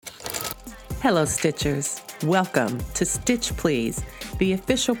Hello, Stitchers. Welcome to Stitch Please, the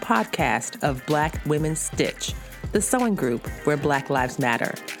official podcast of Black Women Stitch, the sewing group where Black Lives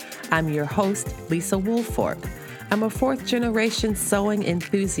Matter. I'm your host, Lisa Woolfork. I'm a fourth-generation sewing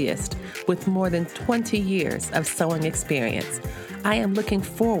enthusiast with more than 20 years of sewing experience. I am looking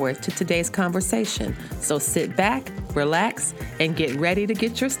forward to today's conversation, so sit back, relax, and get ready to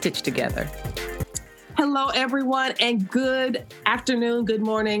get your stitch together. Hello, everyone, and good afternoon, good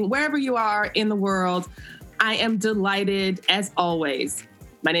morning, wherever you are in the world. I am delighted, as always.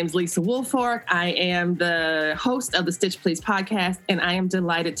 My name is Lisa Woolfork. I am the host of the Stitch Please podcast, and I am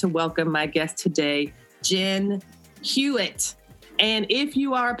delighted to welcome my guest today, Jen Hewitt. And if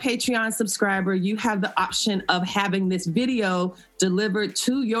you are a Patreon subscriber, you have the option of having this video delivered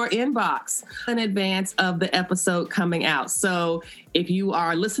to your inbox in advance of the episode coming out. So if you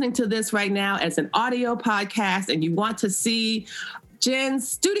are listening to this right now as an audio podcast and you want to see Jen's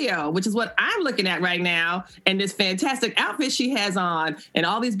studio, which is what I'm looking at right now, and this fantastic outfit she has on and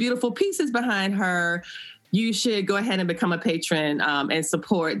all these beautiful pieces behind her, you should go ahead and become a patron and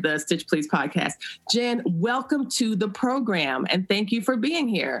support the Stitch Please podcast. Jen, welcome to the program, and thank you for being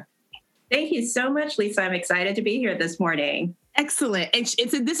here. Thank you so much, Lisa. I'm excited to be here this morning. Excellent. And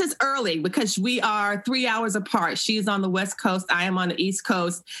this is early because we are 3 hours apart. She's on the West Coast. I am on the East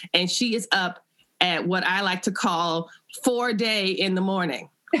Coast, and she is up at what I like to call 4-day in the morning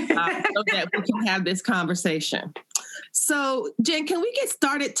so that we can have this conversation. So, Jen, can we get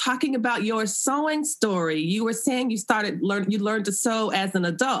started talking about your sewing story? You were saying you learned to sew as an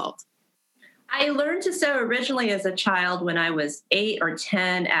adult. I learned to sew originally as a child when I was 8 or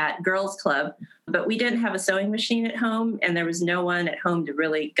 10 at Girls Club, but we didn't have a sewing machine at home, and there was no one at home to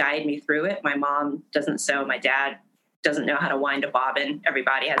really guide me through it. My mom doesn't sew. My dad doesn't know how to wind a bobbin.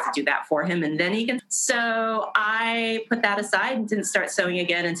 Everybody has to do that for him, and then he can. So I put that aside and didn't start sewing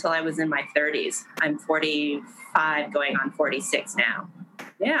again until I was in my 30s. I'm 45, going on 46 now.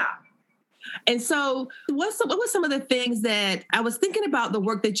 Yeah. And so what were some of the things that I was thinking about the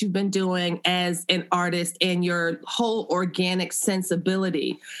work that you've been doing as an artist and your whole organic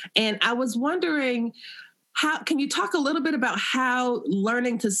sensibility? And I was wondering, can you talk a little bit about how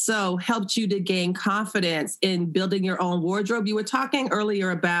learning to sew helped you to gain confidence in building your own wardrobe? You were talking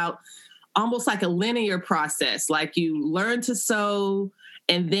earlier about almost like a linear process, like you learned to sew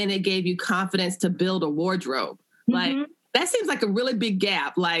and then it gave you confidence to build a wardrobe. Mm-hmm. Like that seems like a really big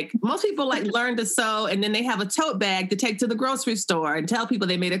gap. Like most people learn to sew and then they have a tote bag to take to the grocery store and tell people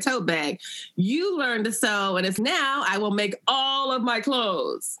they made a tote bag. You learned to sew and it's now I will make all of my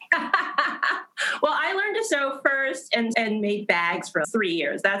clothes. Well, I learned to sew first and made bags for 3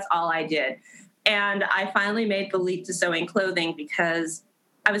 years. That's all I did. And I finally made the leap to sewing clothing because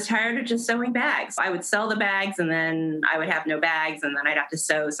I was tired of just sewing bags. I would sell the bags and then I would have no bags and then I'd have to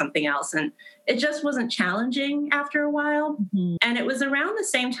sew something else. And it just wasn't challenging after a while. Mm-hmm. And it was around the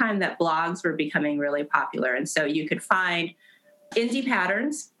same time that blogs were becoming really popular. And so you could find indie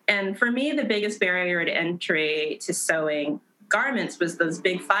patterns. And for me, the biggest barrier to entry to sewing garments was those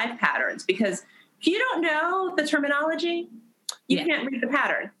big 5 patterns, because if you don't know the terminology, you can't read the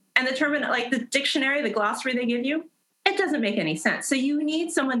pattern. And the dictionary, the glossary they give you, it doesn't make any sense. So you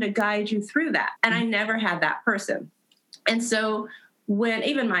need someone to guide you through that. And I never had that person. And so when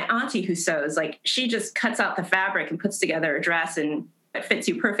even my auntie who sews, she just cuts out the fabric and puts together a dress and it fits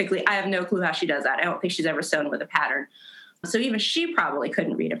you perfectly. I have no clue how she does that. I don't think she's ever sewn with a pattern. So even she probably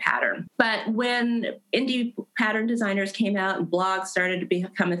couldn't read a pattern. But when indie pattern designers came out and blogs started to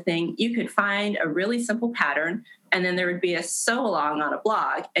become a thing, you could find a really simple pattern and then there would be a sew along on a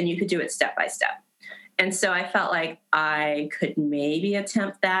blog and you could do it step by step. And so I felt like I could maybe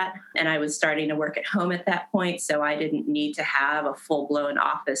attempt that. And I was starting to work at home at that point. So I didn't need to have a full-blown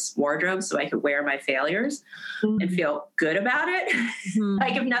office wardrobe so I could wear my failures and feel good about it. Mm-hmm.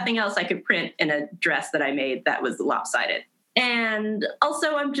 If nothing else, I could print in a dress that I made that was lopsided. And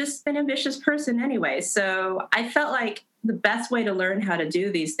also, I'm just an ambitious person anyway. So I felt like the best way to learn how to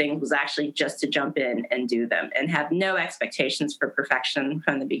do these things was actually just to jump in and do them and have no expectations for perfection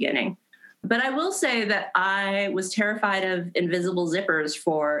from the beginning. But I will say that I was terrified of invisible zippers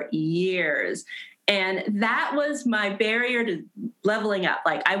for years. And that was my barrier to leveling up.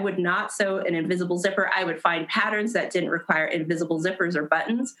 I would not sew an invisible zipper. I would find patterns that didn't require invisible zippers or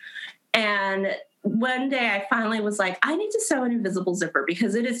buttons. And one day I finally was like, I need to sew an invisible zipper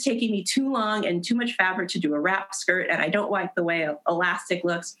because it is taking me too long and too much fabric to do a wrap skirt. And I don't like the way elastic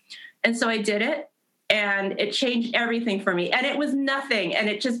looks. And so I did it. And it changed everything for me. And it was nothing. And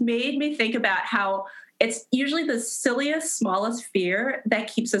it just made me think about how it's usually the silliest, smallest fear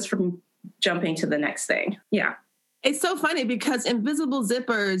that keeps us from jumping to the next thing. Yeah. It's so funny because invisible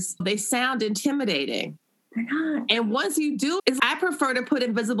zippers, they sound intimidating. They're not. And once you do, I prefer to put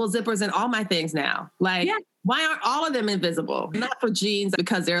invisible zippers in all my things now. Like, Yeah. why aren't all of them invisible? Not for jeans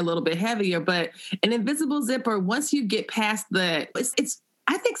because they're a little bit heavier, but an invisible zipper, once you get past it's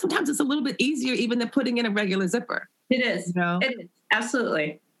I think sometimes it's a little bit easier even than putting in a regular zipper. It is. You know? It is.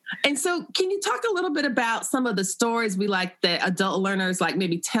 Absolutely. And so can you talk a little bit about some of the stories we like that adult learners like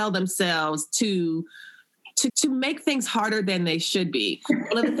maybe tell themselves to make things harder than they should be?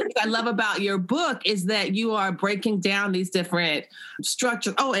 One of the things I love about your book is that you are breaking down these different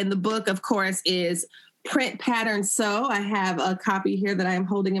structures. Oh, and the book, of course, is Print Pattern Sew. I have a copy here that I am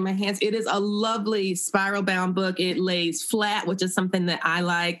holding in my hands. It is a lovely spiral bound book. It lays flat, which is something that I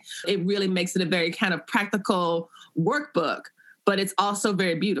like. It really makes it a very kind of practical workbook, but it's also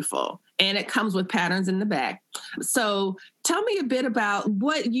very beautiful. And it comes with patterns in the back. So tell me a bit about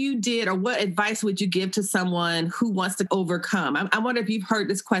what you did, or what advice would you give to someone who wants to overcome? I wonder if you've heard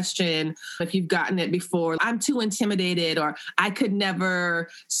this question, if you've gotten it before. I'm too intimidated, or I could never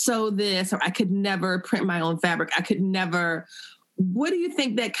sew this, or I could never print my own fabric. I could never. What do you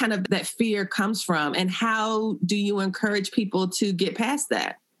think that fear comes from? And how do you encourage people to get past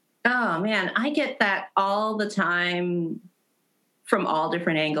that? Oh, man, I get that all the time from all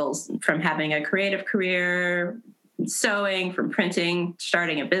different angles, from having a creative career, sewing, from printing,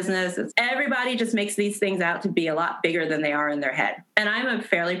 starting a business. Everybody just makes these things out to be a lot bigger than they are in their head. And I'm a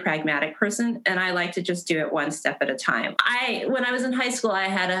fairly pragmatic person, and I like to just do it one step at a time. When I was in high school, I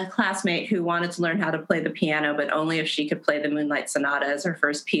had a classmate who wanted to learn how to play the piano, but only if she could play the Moonlight Sonata as her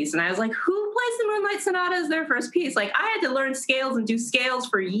first piece. And I was like, who plays the Moonlight Sonata as their first piece? Like, I had to learn scales and do scales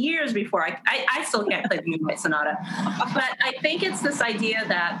for years before I still can't play the Moonlight Sonata. But I think it's this idea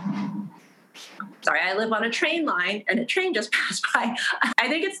that, sorry, I live on a train line and a train just passed by. I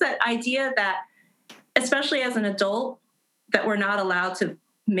think it's that idea that, especially as an adult, that we're not allowed to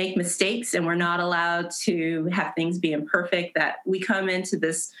make mistakes and we're not allowed to have things be imperfect, that we come into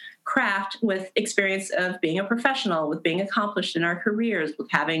this craft with experience of being a professional, with being accomplished in our careers, with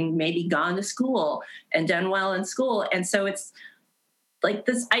having maybe gone to school and done well in school. And so it's like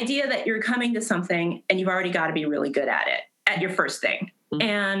this idea that you're coming to something and you've already got to be really good at it at your first thing. Mm-hmm.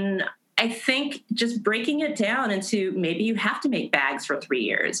 And I think just breaking it down into, maybe you have to make bags for 3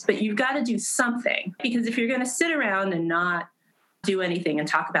 years, but you've got to do something. Because if you're going to sit around and not do anything and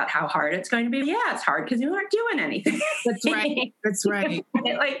talk about how hard it's going to be, yeah, it's hard because you aren't doing anything. That's right. That's right.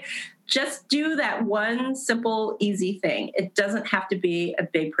 Like, just do that one simple, easy thing. It doesn't have to be a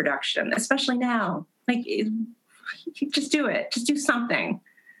big production, especially now. Like, just do it. Just do something.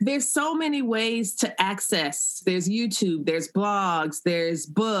 There's so many ways to access. There's YouTube, there's blogs, there's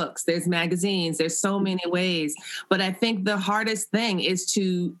books, there's magazines. There's so many ways. But I think the hardest thing is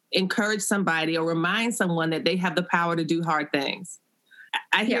to encourage somebody or remind someone that they have the power to do hard things.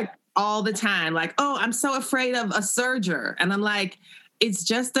 I hear all the time, like, oh, I'm so afraid of a serger. And I'm like, it's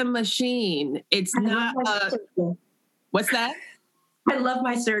just a machine. It's not what's that? I love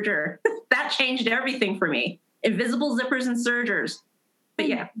my serger. That changed everything for me. Invisible zippers and sergers. But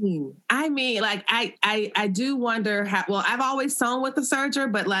yeah. I mean, like, I do wonder how, well, I've always sewn with the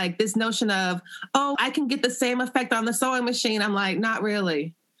serger, but like this notion of, oh, I can get the same effect on the sewing machine. I'm like, not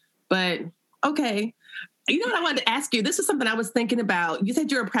really, but okay. You know what I wanted to ask you? This is something I was thinking about. You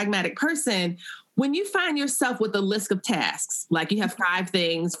said you're a pragmatic person. When you find yourself with a list of tasks, like you have 5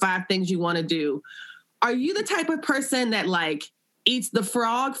 things you want to do, are you the type of person that like eats the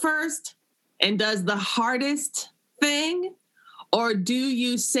frog first and does the hardest thing? Or do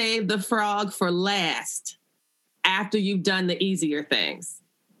you save the frog for last after you've done the easier things?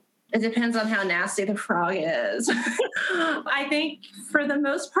 It depends on how nasty the frog is. I think for the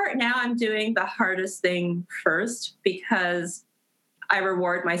most part now I'm doing the hardest thing first because I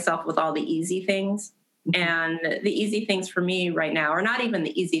reward myself with all the easy things. And the easy things for me right now are not even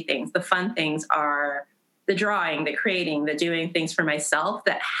the easy things. The fun things are the drawing, the creating, the doing things for myself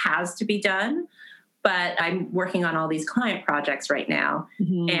that has to be done. But I'm working on all these client projects right now.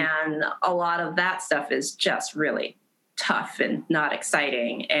 Mm-hmm. And a lot of that stuff is just really tough and not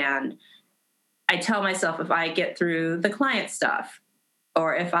exciting. And I tell myself if I get through the client stuff,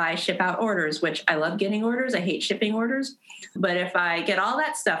 or if I ship out orders, which I love getting orders, I hate shipping orders. But if I get all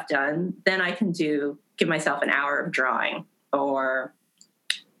that stuff done, then I can give myself an hour of drawing or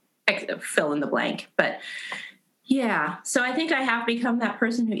fill in the blank. But yeah, so I think I have become that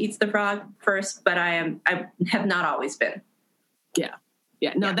person who eats the frog first, but I have not always been. Yeah.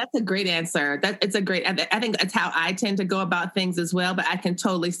 Yeah, no, that's a great answer. It's a great, I think that's how I tend to go about things as well, but I can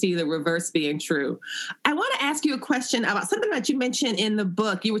totally see the reverse being true. I want to ask you a question about something that you mentioned in the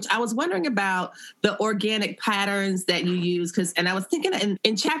book, which I was wondering about the organic patterns that you use. And I was thinking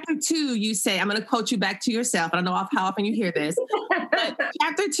in chapter 2, you say, I'm going to quote you back to yourself. I don't know how often you hear this. But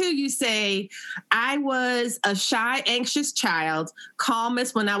chapter 2, you say, I was a shy, anxious child,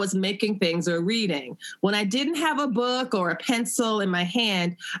 calmest when I was making things or reading. When I didn't have a book or a pencil in my hand,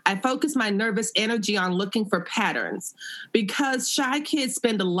 I focus my nervous energy on looking for patterns. Because shy kids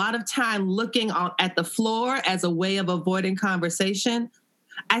spend a lot of time looking at the floor as a way of avoiding conversation,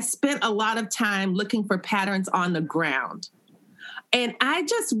 I spent a lot of time looking for patterns on the ground. And I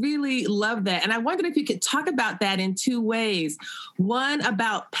just really love that. And I wondered if you could talk about that in 2 ways. One,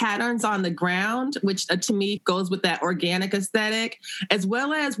 about patterns on the ground, which to me goes with that organic aesthetic, as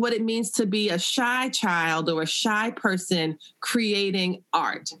well as what it means to be a shy child or a shy person creating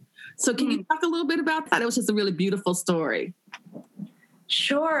art. So can you talk a little bit about that? It was just a really beautiful story.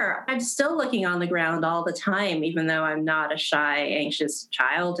 Sure. I'm still looking on the ground all the time, even though I'm not a shy, anxious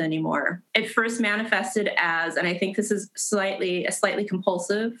child anymore. It first manifested as, and I think this is a slightly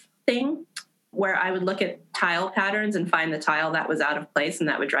compulsive thing, where I would look at tile patterns and find the tile that was out of place, and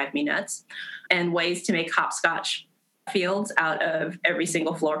that would drive me nuts, and ways to make hopscotch fields out of every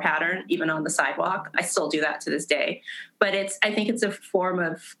single floor pattern, even on the sidewalk. I still do that to this day. But I think it's a form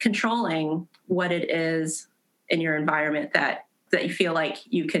of controlling what it is in your environment that you feel like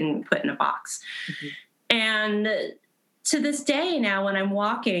you can put in a box. Mm-hmm. And to this day now, when I'm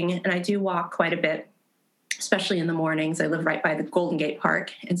walking, and I do walk quite a bit, especially in the mornings, I live right by the Golden Gate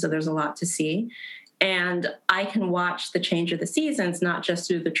Park, and so there's a lot to see. And I can watch the change of the seasons, not just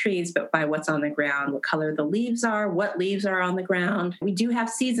through the trees, but by what's on the ground, what color the leaves are, what leaves are on the ground. We do have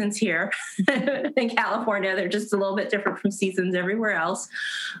seasons here in California. They're just a little bit different from seasons everywhere else.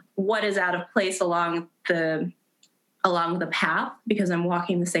 What is out of place along the path, because I'm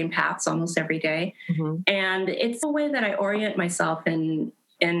walking the same paths almost every day. Mm-hmm. And it's a way that I orient myself and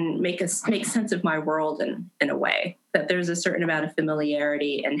make sense of my world in a way that there's a certain amount of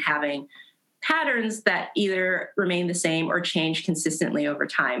familiarity in having patterns that either remain the same or change consistently over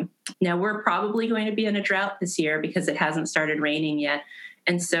time. Now, we're probably going to be in a drought this year because it hasn't started raining yet.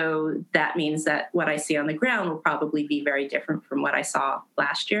 And so that means that what I see on the ground will probably be very different from what I saw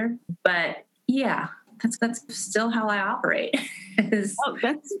last year. But yeah, that's still how I operate.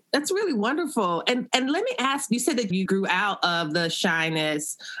 That's really wonderful. And let me ask, you said that you grew out of the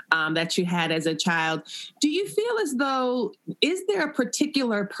shyness that you had as a child. Do you feel as though, is there a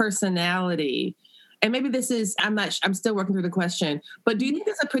particular personality? And maybe I'm still working through the question, but do you think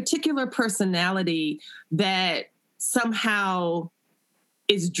there's a particular personality that somehow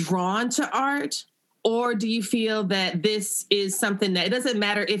is drawn to art? Or do you feel that this is something that it doesn't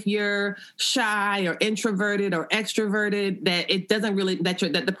matter if you're shy or introverted or extroverted, that it doesn't really, that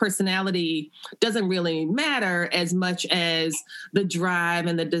the personality doesn't really matter as much as the drive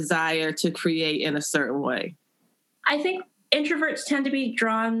and the desire to create in a certain way? I think introverts tend to be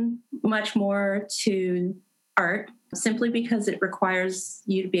drawn much more to art simply because it requires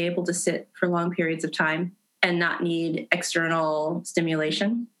you to be able to sit for long periods of time and not need external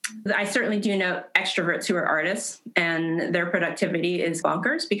stimulation. I certainly do know extroverts who are artists, and their productivity is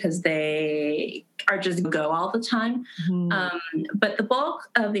bonkers because they are just go all the time. Mm-hmm. But the bulk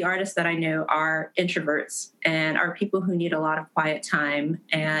of the artists that I know are introverts and are people who need a lot of quiet time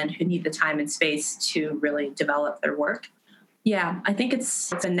and who need the time and space to really develop their work. Yeah, I think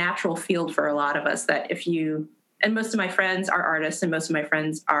it's a natural field for a lot of us that and most of my friends are artists and most of my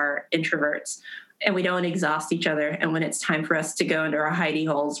friends are introverts. And we don't exhaust each other. And when it's time for us to go into our hidey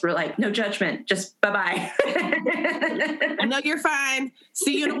holes, we're like, no judgment, just bye-bye. I know you're fine.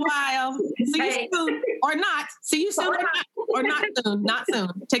 See you in a while. See you soon or not. See you soon or not soon. Not soon.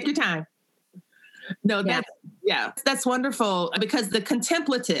 Take your time. No, that's wonderful, because the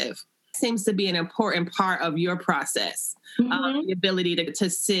contemplative seems to be an important part of your process. Mm-hmm. The ability to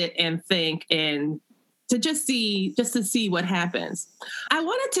sit and think and to to see what happens. I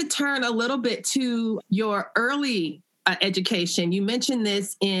wanted to turn a little bit to your early education. You mentioned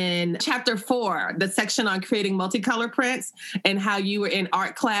this in chapter 4, the section on creating multicolor prints, and how you were in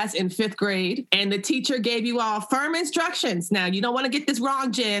art class in 5th grade, and the teacher gave you all firm instructions. Now, you don't want to get this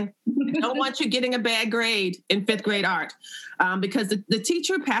wrong, Jen. I don't want you getting a bad grade in 5th grade art, because the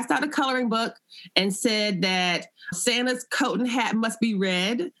teacher passed out a coloring book and said that Santa's coat and hat must be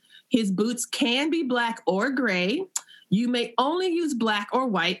red. His boots can be black or gray. You may only use black or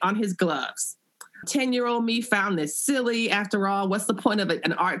white on his gloves. 10-year-old me found this silly. After all, what's the point of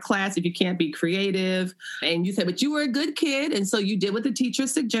an art class if you can't be creative? And you said, but you were a good kid. And so you did what the teacher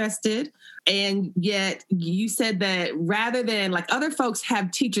suggested. And yet you said that rather than like other folks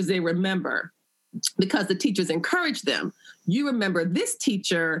have teachers they remember because the teachers encourage them, you remember this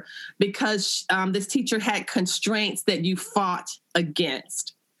teacher because this teacher had constraints that you fought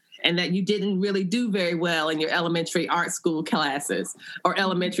against and that you didn't really do very well in your elementary art school classes or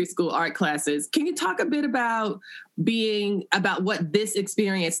elementary school art classes. Can you talk a bit about what this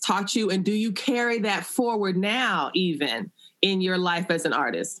experience taught you? And do you carry that forward now, even in your life as an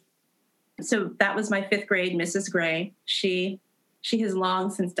artist? So that was my 5th grade, Mrs. Gray. She has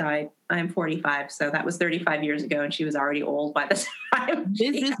long since died. I'm 45, so that was 35 years ago, and she was already old by the time.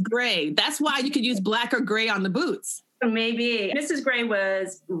 Mrs. Gray. That's why you could use black or gray on the boots. Maybe. Mrs. Gray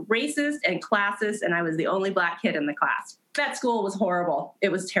was racist and classist, and I was the only Black kid in the class. That school was horrible.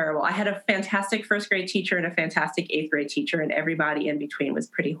 It was terrible. I had a fantastic 1st grade teacher and a fantastic 8th grade teacher, and everybody in between was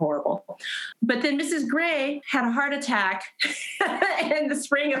pretty horrible. But then Mrs. Gray had a heart attack in the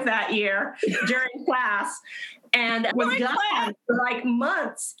spring of that year during class and was gone for like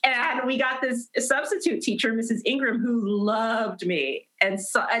months. And we got this substitute teacher, Mrs. Ingram, who loved me and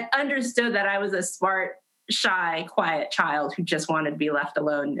understood that I was a smart, shy, quiet child who just wanted to be left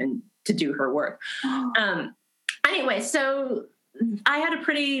alone and to do her work. Anyway, so I had a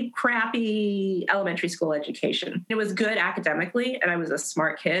pretty crappy elementary school education. It was good academically, and I was a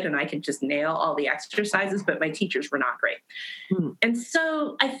smart kid, and I could just nail all the exercises, but my teachers were not great. And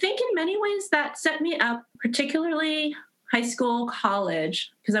so I think in many ways that set me up, particularly high school,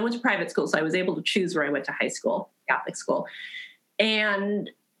 college, because I went to private school, so I was able to choose where I went to high school, Catholic school. And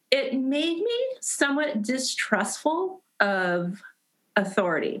it made me somewhat distrustful of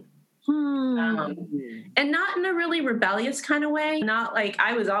authority. And not in a really rebellious kind of way. Not like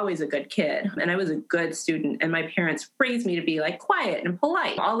I was always a good kid and I was a good student. And my parents raised me to be like quiet and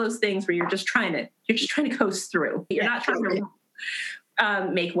polite. All those things where you're just trying to coast through. You're not trying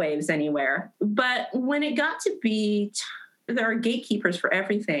to make waves anywhere. But when it got to be, there are gatekeepers for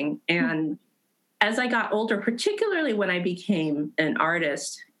everything. And as I got older, particularly when I became an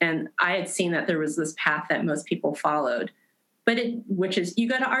artist, and I had seen that there was this path that most people followed, which is you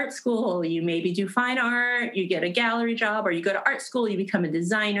go to art school, you maybe do fine art, you get a gallery job, or you go to art school, you become a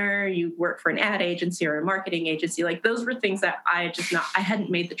designer, you work for an ad agency or a marketing agency. Like those were things that I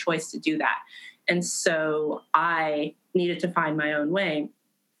hadn't made the choice to do that. And so I needed to find my own way.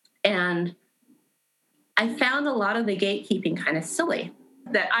 And I found a lot of the gatekeeping kind of silly.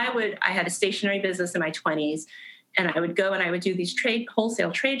 That I had a stationery business in my 20s, and I would go and I would do these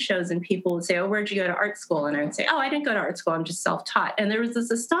wholesale trade shows, and people would say, oh, where'd you go to art school? And I would say, oh, I didn't go to art school. I'm just self-taught. And there was this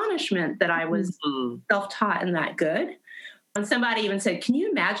astonishment that I was self-taught and that good. And somebody even said, can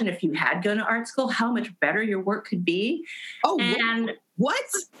you imagine if you had gone to art school, how much better your work could be? Oh, and what?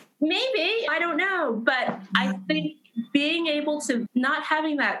 Maybe, I don't know. But I think being able to not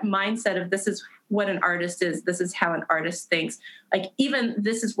having that mindset of this is what an artist is, this is how an artist thinks, like even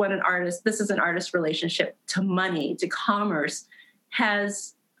this is an artist relationship to money, to commerce,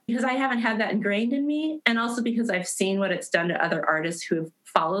 because I haven't had that ingrained in me, and also because I've seen what it's done to other artists who have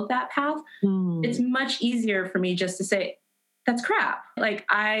followed that path. It's much easier for me just to say, that's crap. Like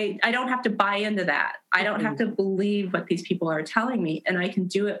I don't have to buy into that. I don't have to believe what these people are telling me, and I can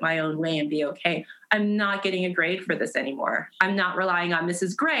do it my own way and be okay. I'm not getting a grade for this anymore. I'm not relying on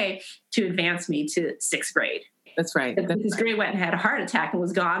Mrs. Gray to advance me to 6th grade. That's right. Mrs. Gray went and had a heart attack and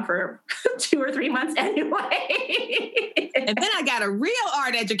was gone for 2 or 3 months anyway. And then I got a real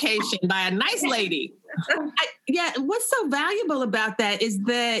art education by a nice lady. What's so valuable about that is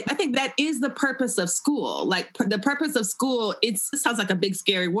that I think that is the purpose of school. Like the purpose of school, it sounds like a big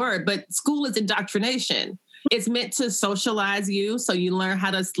scary word, but school is indoctrination. It's meant to socialize you so you learn how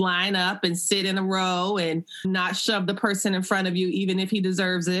to line up and sit in a row and not shove the person in front of you, even if he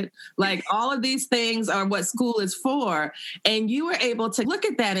deserves it. Like all of these things are what school is for. And you were able to look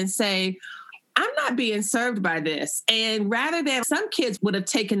at that and say, I'm not being served by this. And rather than some kids would have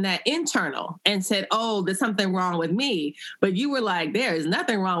taken that internal and said, oh, there's something wrong with me. But you were like, there is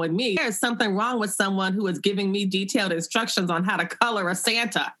nothing wrong with me. There's something wrong with someone who is giving me detailed instructions on how to color a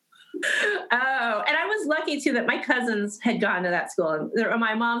Santa. Oh, and I was lucky too that my cousins had gone to that school. They're on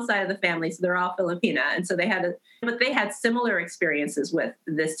my mom's side of the family, so they're all Filipina, and so they had similar experiences with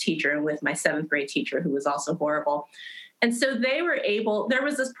this teacher and with my 7th grade teacher, who was also horrible. And so they were able. There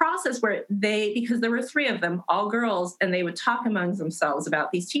was this process where because there were 3 of them, all girls, and they would talk amongst themselves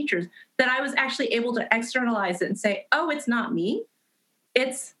about these teachers. That I was actually able to externalize it and say, oh, it's not me,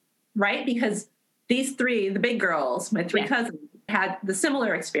 it's right because these 3, the big girls, my 3 cousins, had the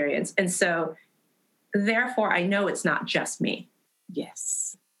similar experience. And so Therefore, I know it's not just me.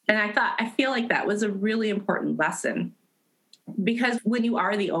 Yes. And I feel like that was a really important lesson, because when you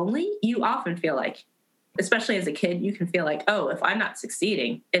are the only, you often feel like, especially as a kid, you can feel like, oh, if I'm not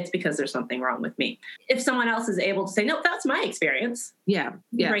succeeding, it's because there's something wrong with me. If someone else is able to say, no, that's my experience. Yeah.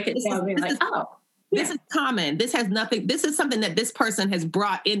 You break it down and be like, oh. This is common. This is something that this person has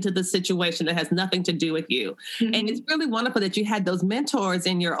brought into the situation that has nothing to do with you. Mm-hmm. And it's really wonderful that you had those mentors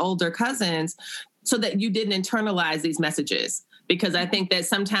in your older cousins so that you didn't internalize these messages, because I think that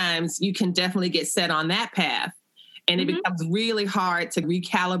sometimes you can definitely get set on that path and it becomes really hard to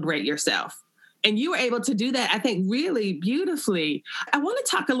recalibrate yourself. And you were able to do that, I think, really beautifully. I want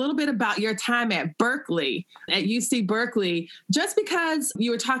to talk a little bit about your time at Berkeley, at UC Berkeley, just because you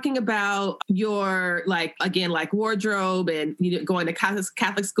were talking about your, like wardrobe and going to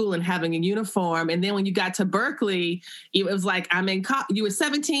Catholic school and having a uniform. And then when you got to Berkeley, it was like, you were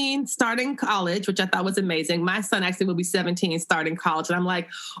 17 starting college, which I thought was amazing. My son actually will be 17 starting college. And I'm like,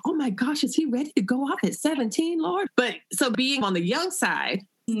 oh my gosh, is he ready to go off at 17, Lord? But so being on the young side,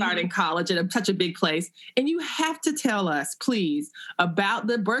 starting college at such a big place. And you have to tell us, please, about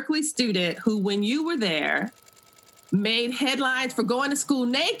the Berkeley student who, when you were there, made headlines for going to school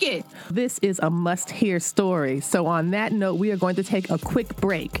naked. This is a must-hear story. So on that note, we are going to take a quick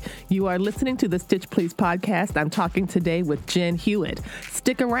break. You are listening to the Stitch Please podcast. I'm talking today with Jen Hewitt.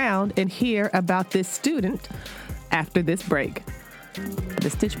 Stick around and hear about this student after this break. The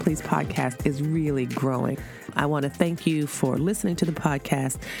Stitch Please podcast is really growing. I want to thank you for listening to the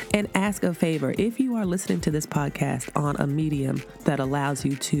podcast and ask a favor. If you are listening to this podcast on a medium that allows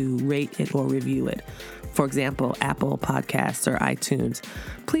you to rate it or review it, for example, Apple Podcasts or iTunes,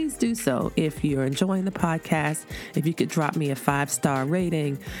 please do so. If you're enjoying the podcast, if you could drop me a 5-star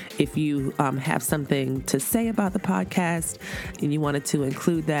rating, if you have something to say about the podcast and you wanted to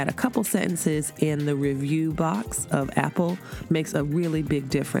include that, a couple sentences in the review box of Apple makes a really big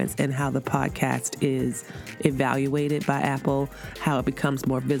difference in how the podcast is evaluated by Apple, how it becomes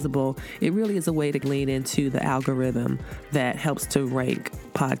more visible. It really is a way to lean into the algorithm that helps to rank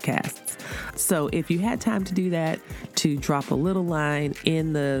podcasts. So if you had time to do that, to drop a little line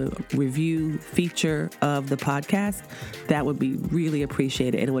in the review feature of the podcast, that would be really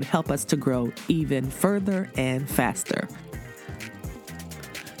appreciated, and it would help us to grow even further and faster.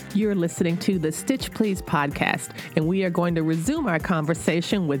 You're listening to the Stitch Please podcast, and we are going to resume our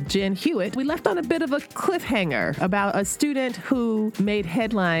conversation with Jen Hewitt. We left on a bit of a cliffhanger about a student who made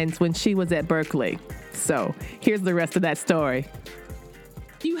headlines when she was at Berkeley. So here's the rest of that story.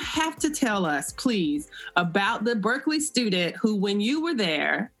 You have to tell us, please, about the Berkeley student who, when you were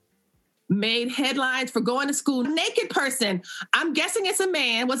there, made headlines for going to school naked person. I'm guessing it's a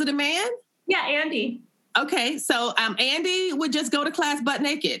man. Was it a man? Yeah, Andy. Okay, so Andy would just go to class butt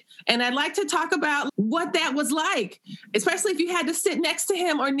naked. And I'd like to talk about what that was like, especially if you had to sit next to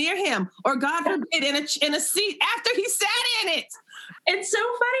him or near him, or God forbid, in a seat after he sat in it. It's so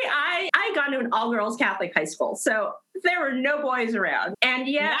funny. I got to an all-girls Catholic high school, so there were no boys around. And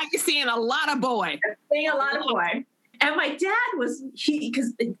yet, now you're seeing a lot of boy. Seeing a lot of boy. And my dad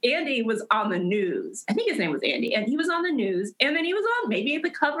because Andy was on the news. I think his name was Andy. And he was on the news. And then he was on maybe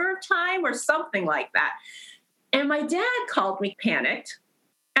the cover of Time or something like that. And my dad called me panicked.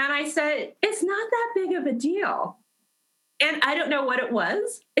 And I said, it's not that big of a deal. And I don't know what it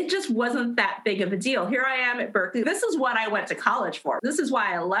was. It just wasn't that big of a deal. Here I am at Berkeley. This is what I went to college for. This is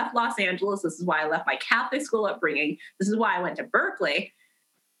why I left Los Angeles. This is why I left my Catholic school upbringing. This is why I went to Berkeley.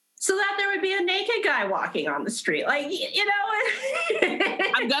 So that there would be a naked guy walking on the street. Like, you know.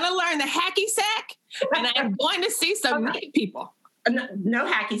 I'm going to learn the hacky sack, and I'm going to see some naked people. No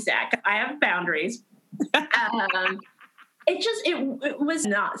hacky sack. I have boundaries. It was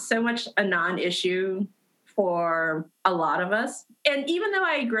not so much a non-issue for a lot of us. And even though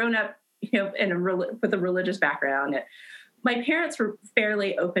I had grown up, with a religious background, my parents were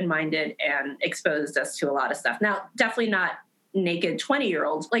fairly open-minded and exposed us to a lot of stuff. Now, definitely not naked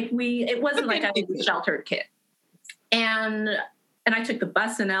 20-year-olds. It wasn't like I was a sheltered kid. And I took the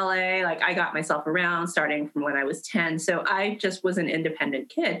bus in LA. Like, I got myself around starting from when I was 10. So I just was an independent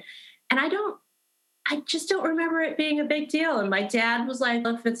kid. And I just don't remember it being a big deal. And my dad was like,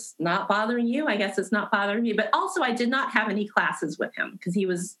 if it's not bothering you, I guess it's not bothering me. But also I did not have any classes with him because he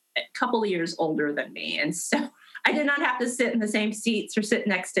was a couple of years older than me. And so I did not have to sit in the same seats or sit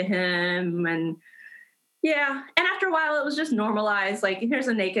next to him. And yeah. And after a while, it was just normalized. Like, here's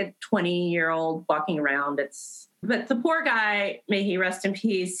a naked 20-year-old walking around. But the poor guy, may he rest in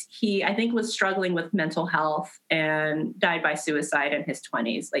peace, he, I think, was struggling with mental health and died by suicide in his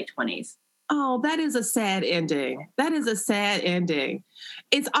 20s, late 20s. Oh, that is a sad ending. That is a sad ending.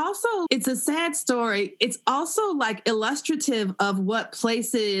 It's a sad story. It's also like illustrative of what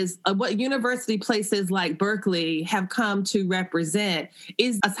university places like Berkeley have come to represent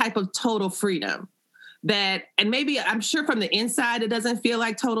is a type of total freedom and maybe I'm sure from the inside, it doesn't feel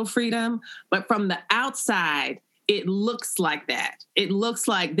like total freedom, but from the outside, it looks like that. It looks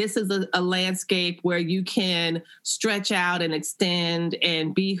like this is a landscape where you can stretch out and extend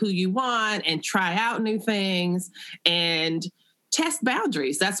and be who you want and try out new things and test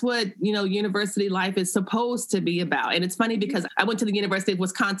boundaries. That's what, university life is supposed to be about. And it's funny because I went to the University of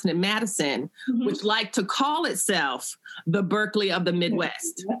Wisconsin in Madison, which liked to call itself the Berkeley of the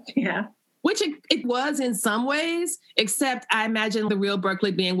Midwest. Yeah. Which it was in some ways, except I imagine the real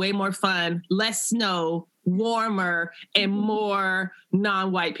Berkeley being way more fun, less snow, warmer, and more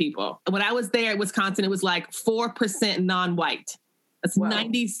non-white people. When I was there at Wisconsin, it was like 4% non-white. That's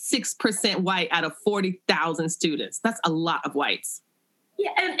 96% white out of 40,000 students. That's a lot of whites. Yeah,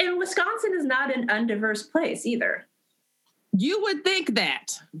 and Wisconsin is not an undiverse place either. You would think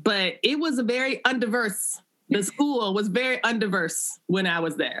that, but it was a very undiverse. The school was very undiverse when I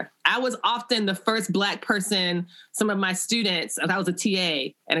was there. I was often the first Black person, some of my students, I was a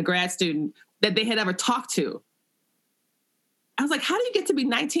TA and a grad student, that they had ever talked to. I was like, how do you get to be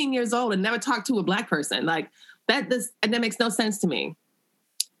 19 years old and never talk to a Black person? Like that makes no sense to me.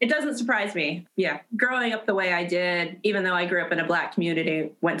 It doesn't surprise me. Yeah. Growing up the way I did, even though I grew up in a Black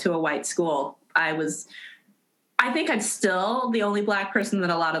community, went to a white school, I think I'm still the only Black person that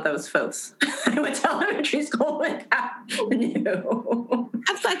a lot of those folks I went to elementary school with knew.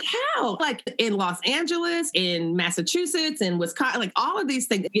 I was like, how? Like in Los Angeles, in Massachusetts, in Wisconsin, like all of these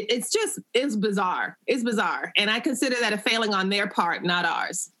things. It's bizarre. It's bizarre. And I consider that a failing on their part, not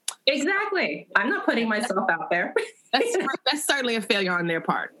ours. Exactly. I'm not putting myself out there. That's certainly a failure on their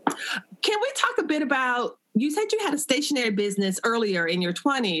part. Can we talk a bit about, you said you had a stationery business earlier in your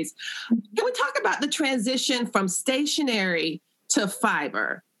 20s. Can we talk about the transition from stationery to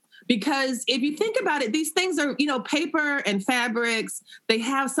fiber? Because if you think about it, these things are, paper and fabrics, they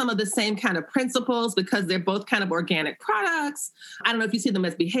have some of the same kind of principles because they're both kind of organic products. I don't know if you see them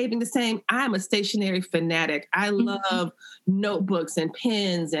as behaving the same. I'm a stationery fanatic. I love notebooks and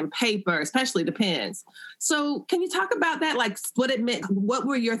pens and paper, especially the pens. So can you talk about that? Like what it meant? What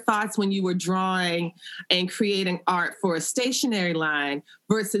were your thoughts when you were drawing and creating art for a stationery line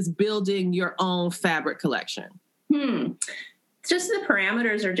versus building your own fabric collection? Just the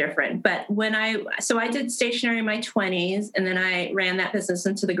parameters are different. But I did stationery in my 20s, and then I ran that business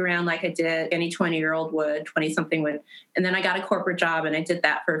into the ground like I did any 20-year-old would, 20-something would. And then I got a corporate job, and I did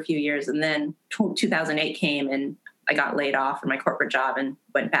that for a few years. And then 2008 came, and I got laid off from my corporate job and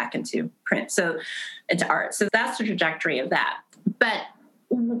went back into print, into art. So that's the trajectory of that. But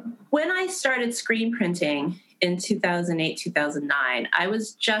when I started screen printing in 2008, 2009, I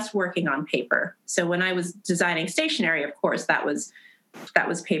was just working on paper. So when I was designing stationery, of course, that was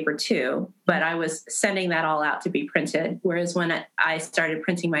paper too, but I was sending that all out to be printed. Whereas when I started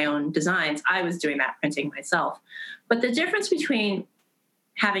printing my own designs, I was doing that printing myself. But the difference between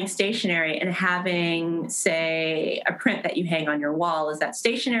having stationery and having, say, a print that you hang on your wall is that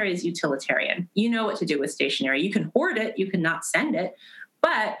stationery is utilitarian. You know what to do with stationery. You can hoard it, you can not send it,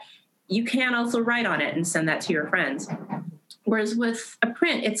 but you can also write on it and send that to your friends. Whereas with a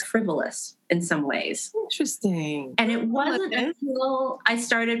print, it's frivolous in some ways. Interesting. And it wasn't until I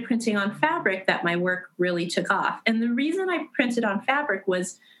started printing on fabric that my work really took off. And the reason I printed on fabric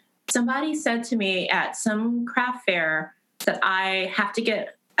was somebody said to me at some craft fair that I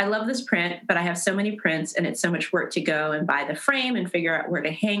love this print, but I have so many prints and it's so much work to go and buy the frame and figure out where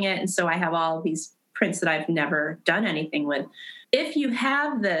to hang it. And so I have all these prints that I've never done anything with. If you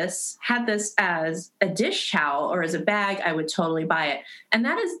had this as a dish towel or as a bag, I would totally buy it. And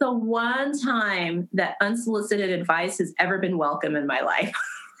that is the one time that unsolicited advice has ever been welcome in my life.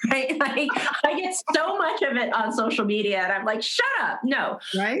 Right? Like, I get so much of it on social media and I'm like, shut up. No.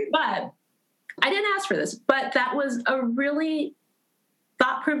 Right. But I didn't ask for this, but that was a really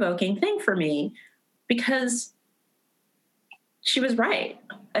thought-provoking thing for me because she was right.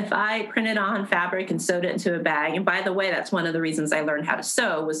 If I printed on fabric and sewed it into a bag, and by the way, that's one of the reasons I learned how to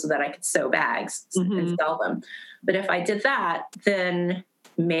sew was so that I could sew bags and sell them. But if I did that, then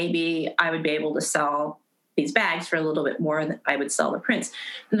maybe I would be able to sell these bags for a little bit more than I would sell the prints.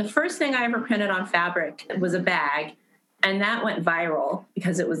 And the first thing I ever printed on fabric was a bag, and that went viral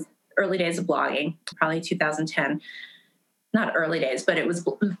because it was early days of blogging, probably 2010. Not early days, but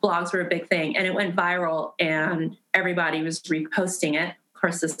blogs were a big thing, and it went viral and everybody was reposting it. Of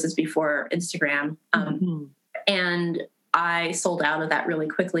course, this is before Instagram. And I sold out of that really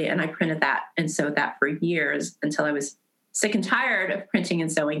quickly, and I printed that and sewed that for years until I was sick and tired of printing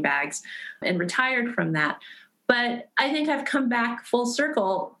and sewing bags and retired from that. But I think I've come back full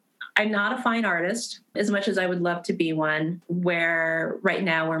circle. I'm not a fine artist as much as I would love to be one, where right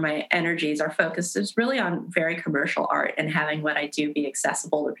now where my energies are focused is really on very commercial art and having what I do be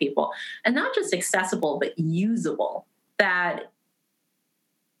accessible to people, and not just accessible, but usable. That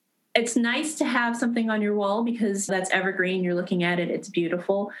it's nice to have something on your wall because that's evergreen. You're looking at it. It's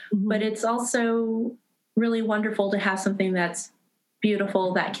beautiful, but it's also really wonderful to have something that's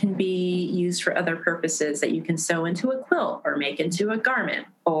beautiful that can be used for other purposes, that you can sew into a quilt or make into a garment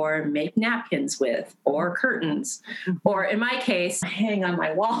or make napkins with or curtains, or in my case, hang on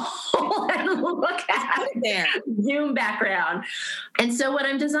my wall and look at there. Zoom background. And so what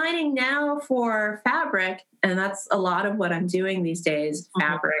I'm designing now for fabric, and that's a lot of what I'm doing these days,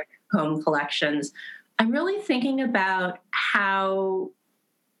 fabric, home collections, I'm really thinking about how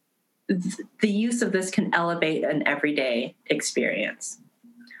the use of this can elevate an everyday experience,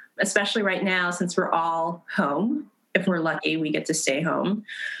 especially right now, since we're all home. If we're lucky, we get to stay home.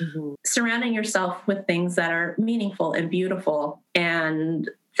 Surrounding yourself with things that are meaningful and beautiful and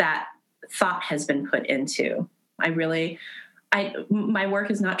that thought has been put into. My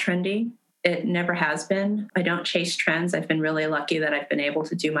work is not trendy. It never has been. I don't chase trends. I've been really lucky that I've been able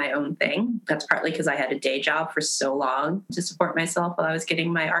to do my own thing. That's partly because I had a day job for so long to support myself while I was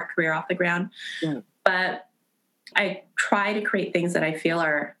getting my art career off the ground. Yeah. But I try to create things that I feel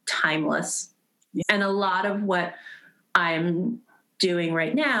are timeless. Yeah. And a lot of what I'm doing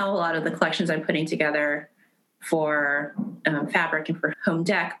right now, a lot of the collections I'm putting together for fabric and for home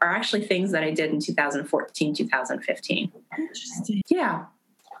dec are actually things that I did in 2014, 2015. Interesting. Yeah.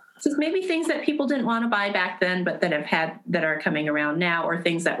 So maybe things that people didn't want to buy back then, but that are coming around now, or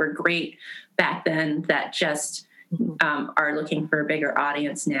things that were great back then that just are looking for a bigger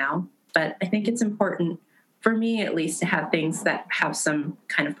audience now. But I think it's important, for me at least, to have things that have some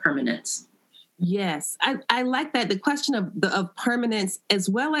kind of permanence. Yes, I like that. The question of permanence as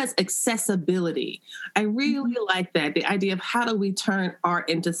well as accessibility. I really like that. The idea of how do we turn art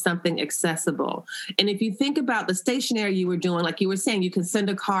into something accessible? And if you think about the stationery you were doing, like you were saying, you can send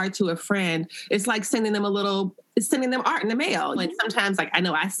a card to a friend. It's like sending them sending them art in the mail. And sometimes, like, I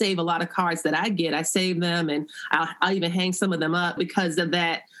know I save a lot of cards that I get. I save them, and I'll even hang some of them up because of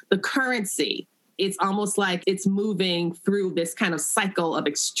that, the currency. It's almost like it's moving through this kind of cycle of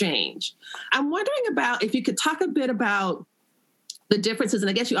exchange. I'm wondering about if you could talk a bit about the differences, and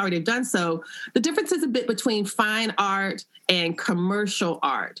I guess you already have done so, the differences a bit between fine art and commercial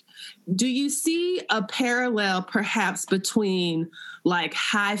art. Do you see a parallel perhaps between like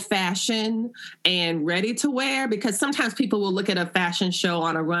high fashion and ready to wear? Because sometimes people will look at a fashion show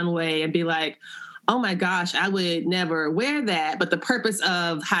on a runway and be like, oh my gosh, I would never wear that. But the purpose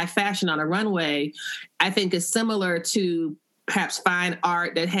of high fashion on a runway, I think, is similar to perhaps fine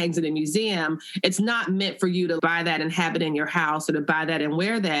art that hangs in a museum. It's not meant for you to buy that and have it in your house or to buy that and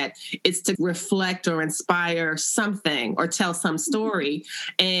wear that. It's to reflect or inspire something or tell some story.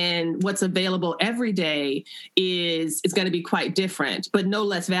 And what's available every day is going to be quite different, but no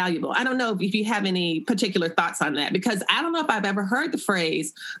less valuable. I don't know if you have any particular thoughts on that, because I don't know if I've ever heard the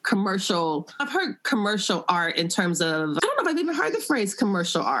phrase commercial. I've heard commercial art in terms of, I don't know if I've even heard the phrase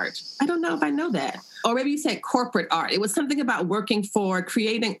commercial art. I don't know if I know that. Or maybe you said corporate art. It was something about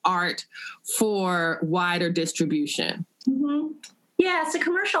creating art for wider distribution. Mm-hmm. Yeah, so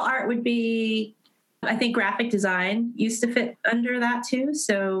commercial art would be, I think graphic design used to fit under that too.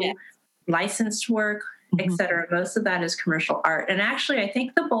 So licensed work, et cetera. Most of that is commercial art. And actually, I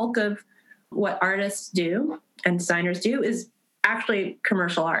think the bulk of what artists do and designers do is actually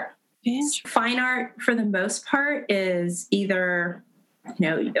commercial art. Fine art, for the most part, is either,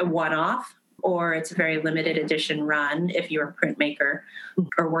 a one-off, or it's a very limited edition run if you're a printmaker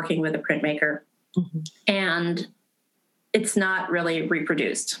or working with a printmaker. And it's not really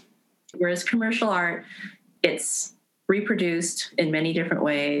reproduced. Whereas commercial art, it's reproduced in many different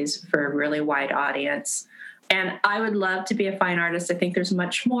ways for a really wide audience. And I would love to be a fine artist. I think there's a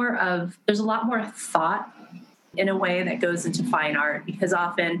lot more thought in a way that goes into fine art, because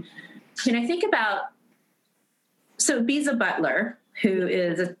often, I think about, so Biza Butler, who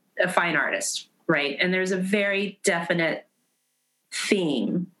is a fine artist, right? And there's a very definite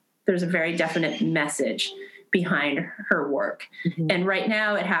theme. There's a very definite message behind her work. And right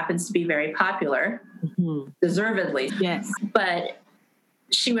now it happens to be very popular, deservedly. Yes. But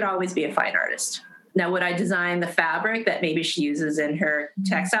she would always be a fine artist. Now, would I design the fabric that maybe she uses in her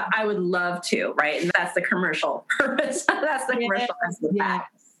textile? I would love to, right? And that's the commercial purpose. That's the commercial aspect.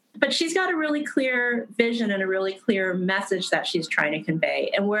 But she's got a really clear vision and a really clear message that she's trying to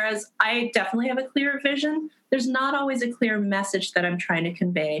convey. And whereas I definitely have a clear vision, there's not always a clear message that I'm trying to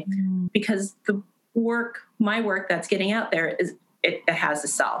convey because my work that's getting out there it has to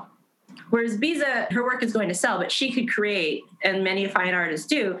sell. Whereas Biza, her work is going to sell, but she could create, and many fine artists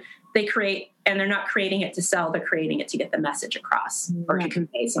do, they create, and they're not creating it to sell, they're creating it to get the message across or to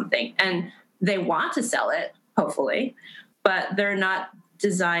convey something. And they want to sell it, hopefully, but they're not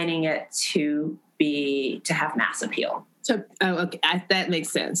designing it to have mass appeal. So, okay, that makes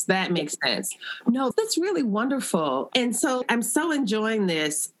sense. That makes sense. No, that's really wonderful. And so I'm so enjoying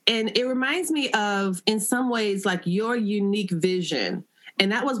this. And it reminds me of, in some ways, like your unique vision.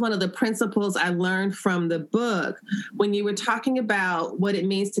 And that was one of the principles I learned from the book when you were talking about what it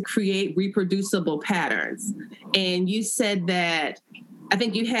means to create reproducible patterns. And you said that, I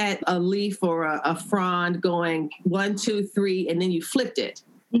think you had a leaf or a frond going 1, 2, 3, and then you flipped it.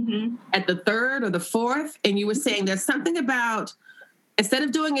 Mm-hmm. At the third or the fourth, and you were saying there's something about, instead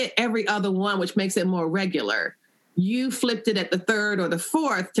of doing it every other one, which makes it more regular, you flipped it at the third or the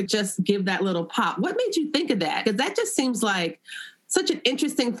fourth to just give that little pop. What made you think of that? Because that just seems like such an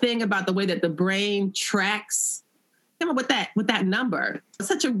interesting thing about the way that the brain tracks with that number.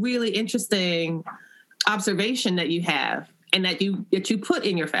 Such a really interesting observation that you have and that you put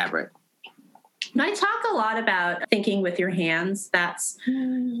in your fabric. And I talk a lot about thinking with your hands. That's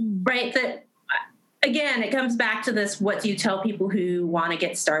right. That again, it comes back to this: what do you tell people who want to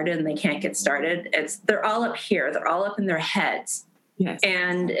get started and they can't get started? They're all up here. They're all up in their heads. Yes.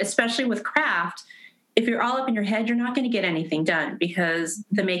 And especially with craft, if you're all up in your head, you're not going to get anything done because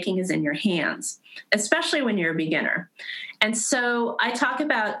the making is in your hands, especially when you're a beginner. And so I talk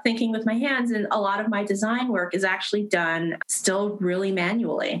about thinking with my hands, and a lot of my design work is actually done still really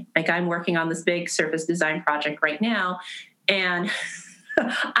manually. Like I'm working on this big surface design project right now, and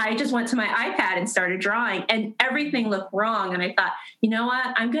I just went to my iPad and started drawing, and everything looked wrong. And I thought, you know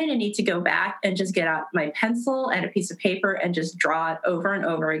what? I'm going to need to go back and just get out my pencil and a piece of paper and just draw it over and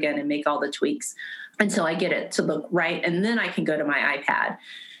over again and make all the tweaks until I get it to look right. And then I can go to my iPad.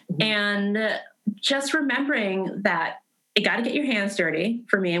 Mm-hmm. And just remembering that you got to get your hands dirty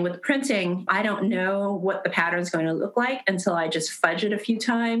for me. And with printing, I don't know what the pattern is going to look like until I just fudge it a few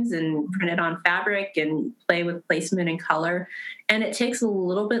times and print it on fabric and play with placement and color. And it takes a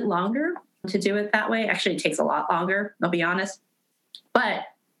little bit longer to do it that way. Actually, it takes a lot longer, I'll be honest. But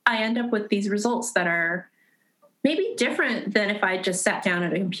I end up with these results that are maybe different than if I just sat down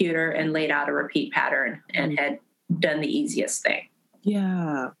at a computer and laid out a repeat pattern and had done the easiest thing.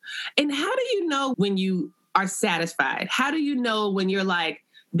 Yeah. And how do you know when you are satisfied? How do you know when you're like,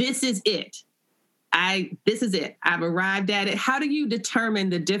 this is it? This is it. I've arrived at it. How do you determine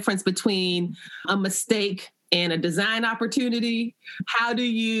the difference between a mistake and a design opportunity? How do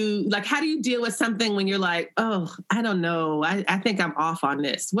you deal with something when you're like, oh, I don't know. I think I'm off on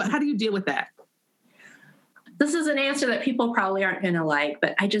this. How do you deal with that? This is an answer that people probably aren't going to like,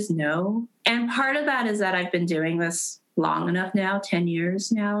 but I just know. And part of that is that I've been doing this long enough now, 10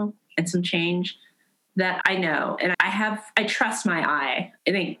 years now and some change, that I know. And I trust my eye.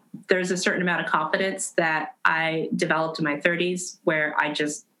 I think there's a certain amount of confidence that I developed in my 30s where I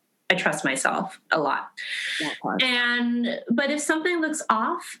trust myself a lot. But if something looks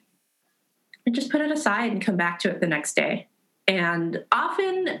off, I just put it aside and come back to it the next day. And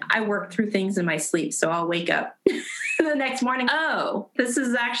often I work through things in my sleep. So I'll wake up the next morning. Oh, this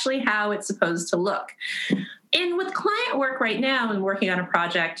is actually how it's supposed to look. And with client work right now, I'm working on a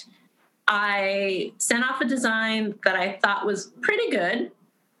project. I sent off a design that I thought was pretty good,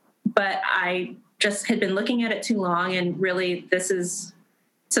 but I just had been looking at it too long. And really, this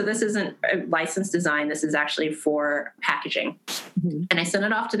isn't a licensed design. This is actually for packaging. Mm-hmm. And I sent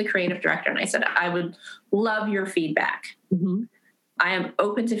it off to the creative director and I said, I would love your feedback. Mm-hmm. I am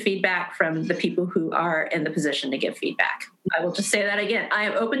open to feedback from the people who are in the position to give feedback. I will just say that again. I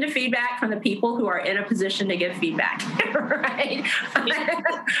am open to feedback from the people who are in a position to give feedback. Right?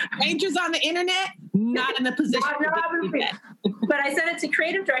 Strangers on the internet, not in a position to give feedback. But I sent it to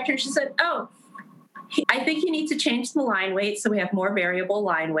creative director and she said, oh, I think you need to change the line weight so we have more variable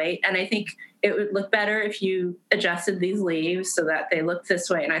line weight. And I think it would look better if you adjusted these leaves so that they look this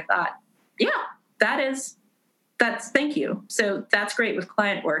way. And I thought, yeah, thank you. So that's great with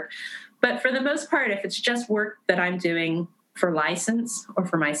client work. But for the most part, if it's just work that I'm doing for license or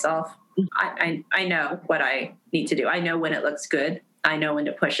for myself, I know what I need to do. I know when it looks good. I know when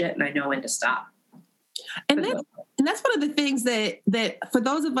to push it and I know when to stop. And that's one of the things that for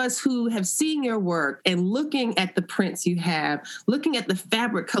those of us who have seen your work and looking at the prints you have, looking at the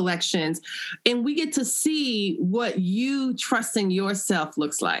fabric collections, and we get to see what you trusting yourself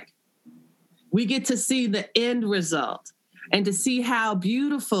looks like. We get to see the end result and to see how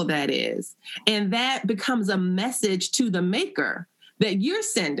beautiful that is. And that becomes a message to the maker that you're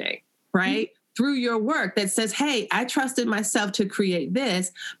sending, right? Mm-hmm. Through your work that says, hey, I trusted myself to create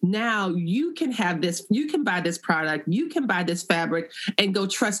this. Now you can have this, you can buy this product, you can buy this fabric and go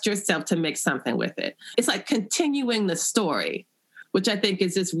trust yourself to make something with it. It's like continuing the story, which I think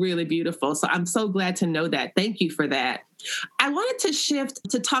is just really beautiful. So I'm so glad to know that. Thank you for that. I wanted to shift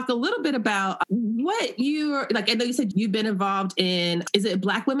to talk a little bit about what you're, like, I know you said you've been involved in, is it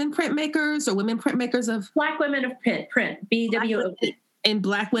Black Women Printmakers or Women Printmakers of? Black Women of Print, BWOP. And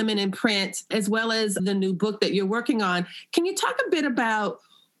Black Women in Print, as well as the new book that you're working on. Can you talk a bit about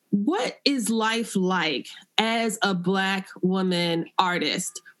what is life like as a Black woman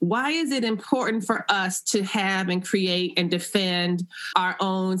artist? Why is it important for us to have and create and defend our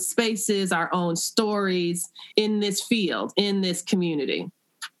own spaces, our own stories in this field, in this community?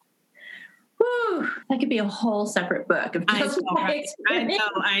 Whew, that could be a whole separate book. Of I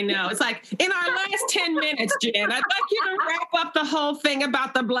know. It's like in our last 10 minutes, Jen, I'd like you to wrap up the whole thing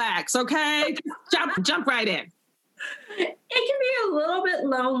about the Blacks, okay? Jump right in. It can be a little bit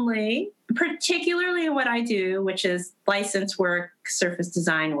lonely, particularly in what I do, which is license work, surface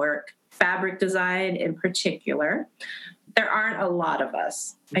design work, fabric design in particular. There aren't a lot of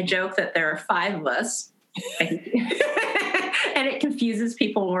us. I joke that there are 5 of us. And it confuses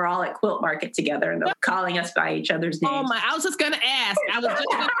people when we're all at Quilt Market together and they're calling us by each other's names. Oh my, I was just going to ask. Who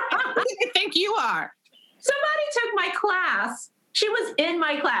do you think you are? Somebody took my class. She was in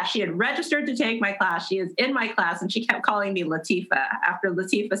my class. She had registered to take my class. She is in my class, and she kept calling me Latifa after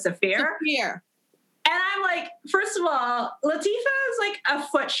Latifa Safir. And I'm like, first of all, Latifa is like a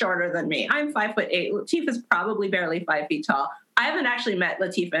foot shorter than me. I'm 5'8". Latifa's probably barely 5 feet tall. I haven't actually met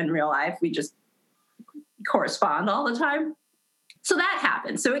Latifa in real life. We just correspond all the time. So that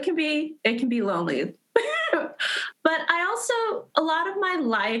happens. So it can be lonely. But I also, a lot of my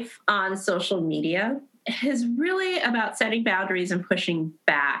life on social media is really about setting boundaries and pushing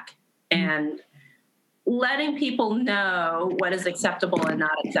back and letting people know what is acceptable and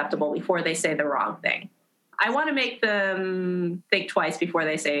not acceptable before they say the wrong thing. I want to make them think twice before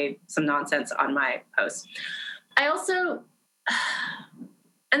they say some nonsense on my posts. I also,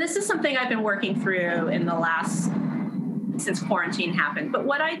 and this is something I've been working through in the last, since quarantine happened, but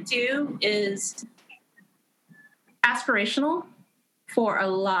what I do is aspirational for a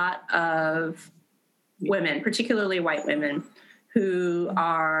lot of women, particularly white women, who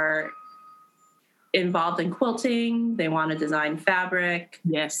are involved in quilting. They want to design fabric.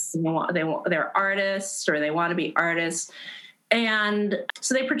 Yes. They're artists, or they want to be artists. And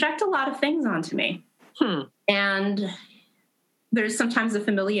so they project a lot of things onto me. And there's sometimes a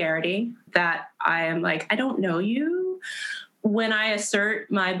familiarity that I am like, I don't know you. When I assert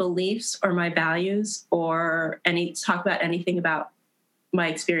my beliefs or my values or talk about anything about my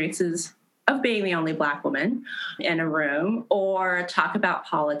experiences of being the only Black woman in a room, or talk about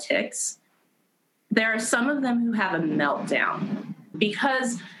politics, there are some of them who have a meltdown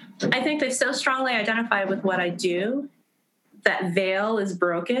because I think they so strongly identify with what I do that veil is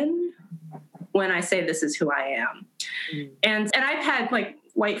broken when I say this is who I am. And I've had like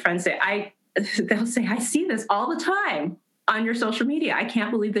white friends say, they'll say, I see this all the time on your social media. I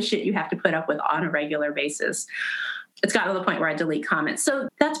can't believe the shit you have to put up with on a regular basis. It's gotten to the point where I delete comments. So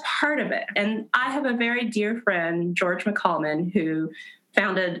that's part of it. And I have a very dear friend, George McCallman, who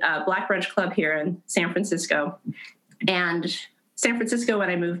founded a Black Brunch Club here in San Francisco. And San Francisco, when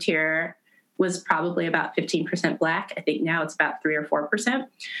I moved here, was probably about 15% Black. I think now it's about 3 or 4%. Yeah.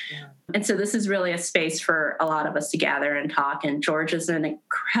 And so this is really a space for a lot of us to gather and talk. And George is an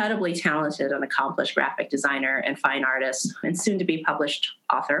incredibly talented and accomplished graphic designer and fine artist and soon to be published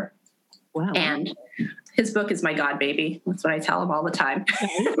author. Wow. And his book is my God baby. That's what I tell him all the time.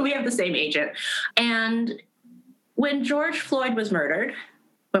 We have the same agent. And when George Floyd was murdered,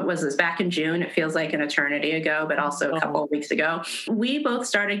 what was this, back in June? It feels like an eternity ago, but also a couple of weeks ago. We both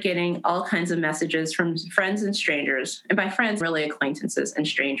started getting all kinds of messages from friends and strangers, and by friends, really acquaintances and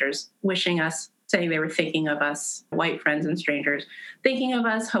strangers, wishing us, saying they were thinking of us, white friends and strangers, thinking of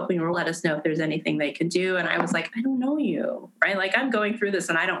us, hoping to let us know if there's anything they could do. And I was like, I don't know you, right? Like, I'm going through this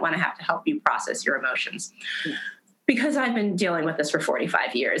and I don't want to have to help you process your emotions. Because I've been dealing with this for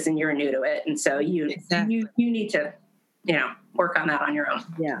 45 years and you're new to it. And so you need to, work on that on your own.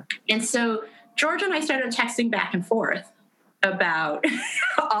 Yeah. And so George and I started texting back and forth about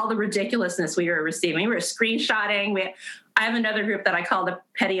all the ridiculousness we were receiving. We were screenshotting. I have another group that I call the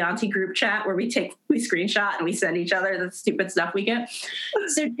Petty Auntie group chat, where we screenshot and we send each other the stupid stuff we get.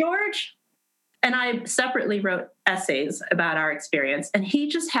 So George and I separately wrote essays about our experience, and he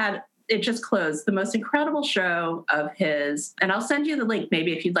just had, it just closed, the most incredible show of his, and I'll send you the link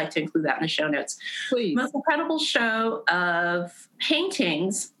maybe if you'd like to include that in the show notes. Please. Most incredible show of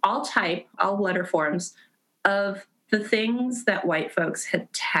paintings, all type, all letter forms, of the things that white folks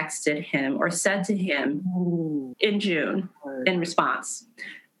had texted him or said to him in June in response.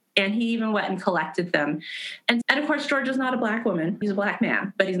 And he even went and collected them. And of course, George is not a Black woman. He's a Black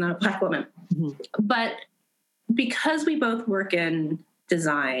man, but he's not a Black woman. Mm-hmm. But because we both work in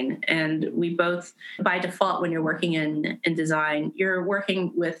design, and we both, by default, when you're working in design, you're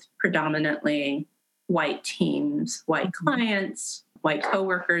working with predominantly white teams, white clients, white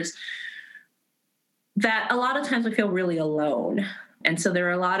coworkers, that a lot of times we feel really alone. And so there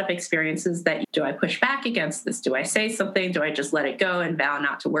are a lot of experiences that, do I push back against this? Do I say something? Do I just let it go and vow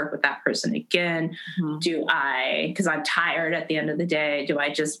not to work with that person again? Mm-hmm. Do I, because I'm tired at the end of the day, do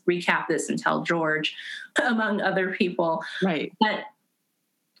I just recap this and tell George, among other people? Right. But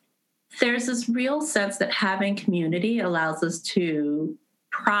there's this real sense that having community allows us to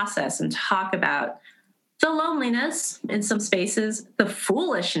process and talk about the loneliness in some spaces, the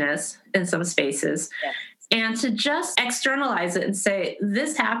foolishness in some spaces, yes, and to just externalize it and say,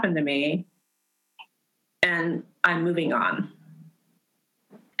 this happened to me and I'm moving on.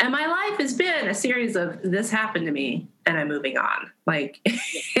 And my life has been a series of this happened to me and I'm moving on. Like,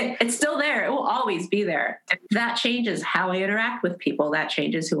 it's still there. It will always be there. That changes how I interact with people. That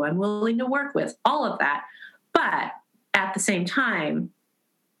changes who I'm willing to work with, all of that. But at the same time,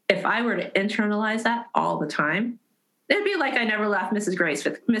 if I were to internalize that all the time, it'd be like I never left Mrs. Gray's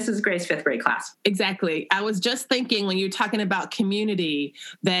fifth grade class. Exactly. I was just thinking, when you're talking about community,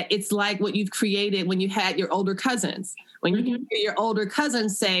 that it's like what you've created when you had your older cousins. When you hear your older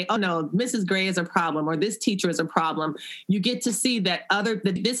cousins say, oh no, Mrs. Gray is a problem, or this teacher is a problem, you get to see that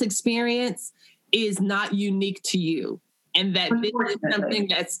this experience is not unique to you. And that this is something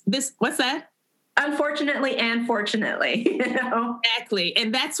what's that? Unfortunately and fortunately, you know? Exactly.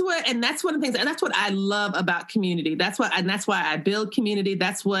 And that's one of the things, and that's what I love about community. That's why I build community.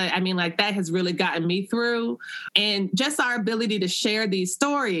 That's what, I mean, like, that has really gotten me through. And just our ability to share these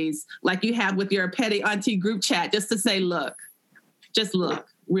stories, like you have with your Petty Auntie group chat, just to say, look,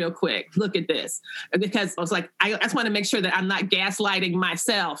 real quick, look at this. Because I was like, I just want to make sure that I'm not gaslighting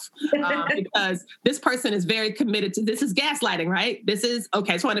myself, because this person is very committed to, this is gaslighting, right? This is,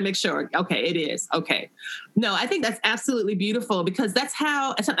 okay, I just want to make sure. Okay, it is. Okay. No, I think that's absolutely beautiful, because that's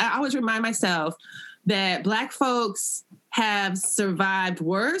how, I always remind myself that Black folks have survived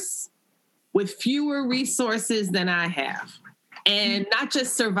worse with fewer resources than I have. And not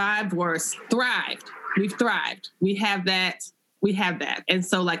just survived worse, thrived. We've thrived. We have that. And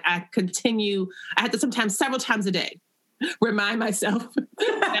so, like, I have to sometimes, several times a day, remind myself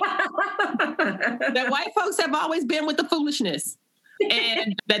that white folks have always been with the foolishness,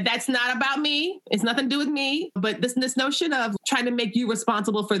 and that's not about me. It's nothing to do with me, but this notion of trying to make you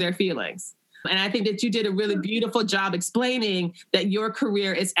responsible for their feelings. And I think that you did a really beautiful job explaining that your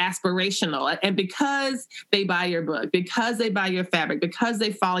career is aspirational. And because they buy your book, because they buy your fabric, because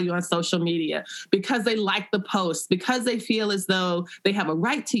they follow you on social media, because they like the posts, because they feel as though they have a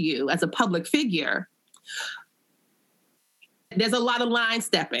right to you as a public figure, there's a lot of line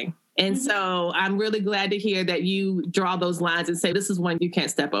stepping. And so I'm really glad to hear that you draw those lines and say, this is one you can't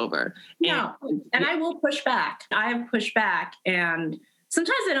step over. No, and I will push back. I have pushed back, and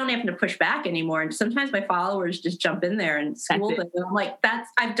sometimes I don't have to push back anymore. And sometimes my followers just jump in there and school them. I'm like,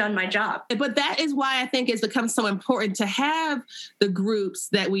 I've done my job. But that is why I think it's become so important to have the groups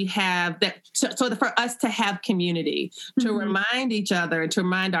that we have, for us to have community, to remind each other, to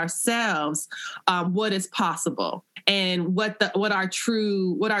remind ourselves what is possible, and what our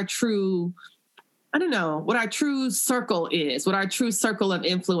true circle is, what our true circle of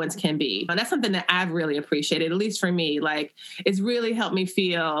influence can be. And that's something that I've really appreciated, at least for me. Like, it's really helped me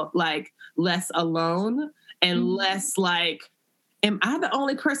feel like less alone and less like, am I the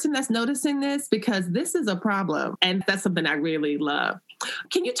only person that's noticing this? Because this is a problem. And that's something I really love.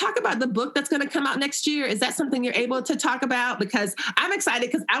 Can you talk about the book that's going to come out next year? Is that something you're able to talk about? Because I'm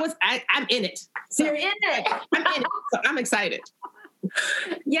excited, because I'm in it. So you're in it. I'm in it. So I'm excited.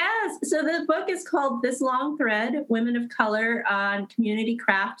 Yes. So the book is called This Long Thread, Women of Color on Community,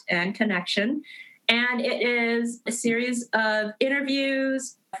 Craft, and Connection. And it is a series of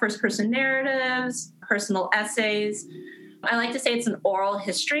interviews, first-person narratives, personal essays. I like to say it's an oral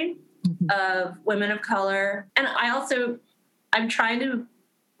history of women of color. And I also I'm trying to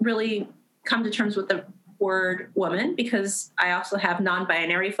really come to terms with the word woman, because I also have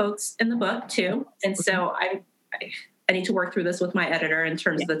non-binary folks in the book too. And so I need to work through this with my editor in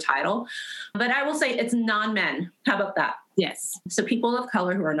terms of the title. But I will say it's non-men. How about that? Yes. So people of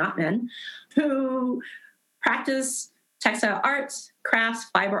color who are not men, who practice textile arts, crafts,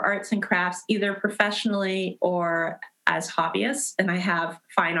 fiber arts and crafts, either professionally or as hobbyists. And I have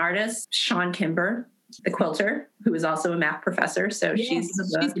fine artist Sean Kimber, the quilter, who is also a math professor. So she's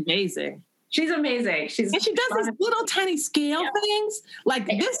amazing. She's amazing. And she does these little tiny scale things. Like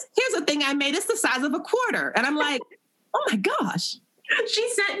this, here's a thing I made. It's the size of a quarter. And I'm like, oh my gosh. She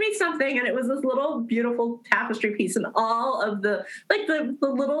sent me something, and it was this little beautiful tapestry piece, and all of the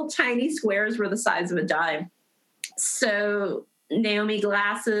little tiny squares were the size of a dime. So Naomi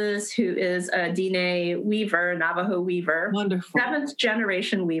Glasses, who is a Diné weaver, Navajo weaver, wonderful 7th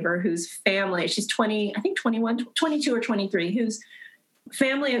generation weaver, whose family, she's 20, I think 21, 22 or 23, whose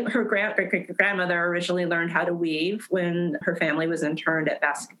family, her grandmother originally learned how to weave when her family was interned at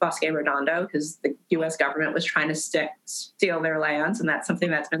Bosque Redondo, because the U.S. government was trying to steal their lands, and that's something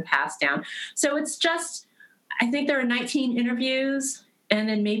that's been passed down. So it's just, I think there are 19 interviews, and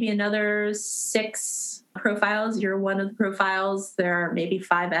then maybe another 6 profiles. You're one of the profiles. There are maybe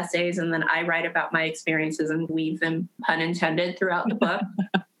 5 essays, and then I write about my experiences and weave them, pun intended, throughout the book.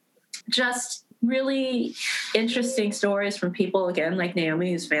 Just really interesting stories from people, again, like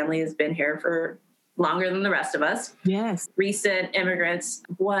Naomi, whose family has been here for longer than the rest of us. Yes. Recent immigrants.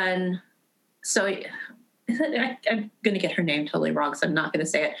 One, so I'm going to get her name totally wrong, so I'm not going to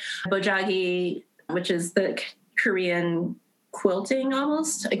say it. Bojagi, which is the Korean quilting,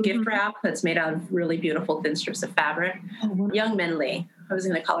 almost a gift wrap that's made out of really beautiful thin strips of fabric. Young Min Lee. I was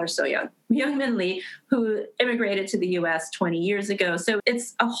going to call her So Young. Young Min Lee, who immigrated to the U.S. 20 years ago. So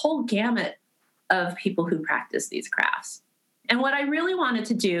it's a whole gamut of people who practice these crafts. And what I really wanted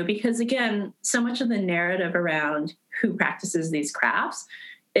to do, because again, so much of the narrative around who practices these crafts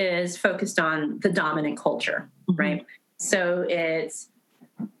is focused on the dominant culture, right? So it's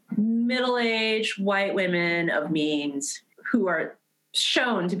middle-aged white women of means who are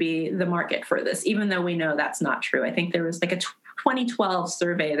shown to be the market for this, even though we know that's not true. I think there was like a 2012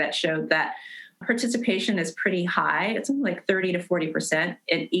 survey that showed that participation is pretty high. It's something like 30 to 40%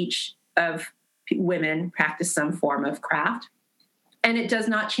 in each of women practice some form of craft. And it does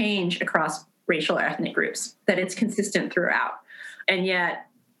not change across racial or ethnic groups, that it's consistent throughout. And yet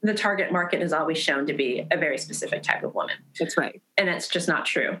the target market is always shown to be a very specific type of woman. That's right. And it's just not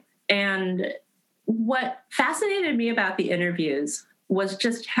true. And what fascinated me about the interviews was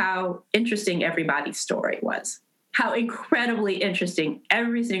just how interesting everybody's story was, how incredibly interesting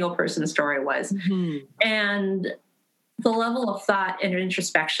every single person's story was. And the level of thought and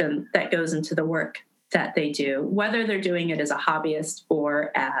introspection that goes into the work that they do, whether they're doing it as a hobbyist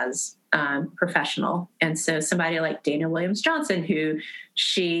or as professional. And so somebody like Dana Williams Johnson, who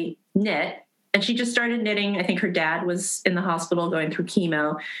she knit, and she just started knitting. I think her dad was in the hospital going through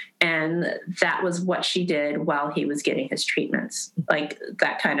chemo, and that was what she did while he was getting his treatments. Like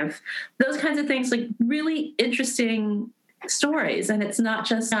those kinds of things, like really interesting stories. And it's not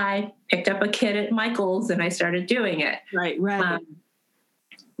just I picked up a kit at Michael's and I started doing it. Right.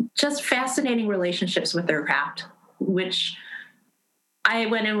 Just fascinating relationships with their craft, which I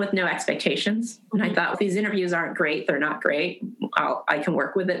went in with no expectations. And I thought, these interviews aren't great. They're not great. I can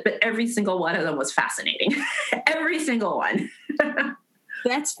work with it. But every single one of them was fascinating. Every single one.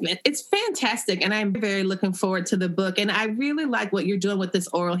 It's fantastic. And I'm very looking forward to the book. And I really like what you're doing with this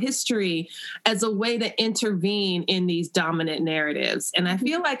oral history as a way to intervene in these dominant narratives. And I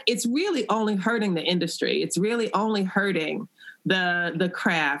feel like it's really only hurting the industry. It's really only hurting the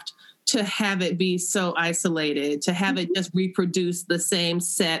craft to have it be so isolated, to have it just reproduce the same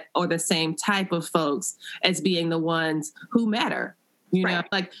set or the same type of folks as being the ones who matter. You know,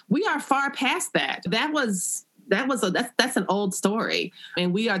 like we are far past that. That's an old story,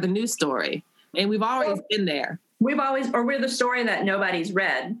 and we are the new story, and we've always been there. We're the story that nobody's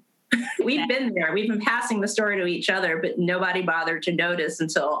read. We've been there. We've been passing the story to each other, but nobody bothered to notice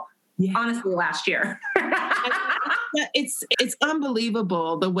until honestly last year. It's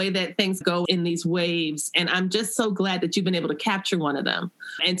unbelievable the way that things go in these waves. And I'm just so glad that you've been able to capture one of them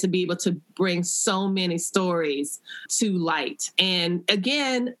and to be able to bring so many stories to light. And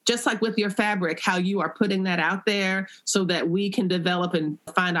again, just like with your fabric, how you are putting that out there so that we can develop and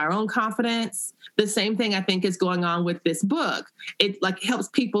find our own confidence. The same thing I think is going on with this book. It like helps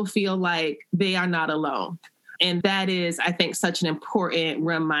people feel like they are not alone. And that is, I think, such an important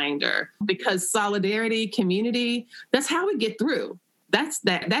reminder, because solidarity, community, that's how we get through. That's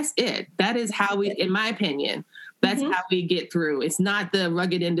it. That is how we, in my opinion, That's how we get through. It's not the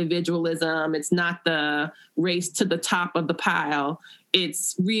rugged individualism. It's not the race to the top of the pile.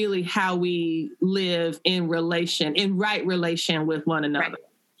 It's really how we live in right relation with one another. Right.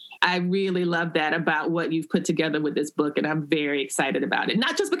 I really love that about what you've put together with this book, and I'm very excited about it.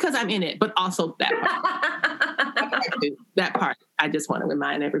 Not just because I'm in it, but also that part. That part. I just want to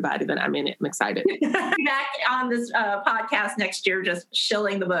remind everybody that I'm in it. I'm excited. Back on this podcast next year, just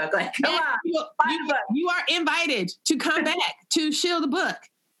shilling the book. Like, come on. You are invited to come back to shill the book.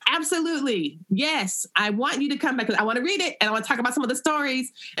 Absolutely. Yes. I want you to come back because I want to read it and I want to talk about some of the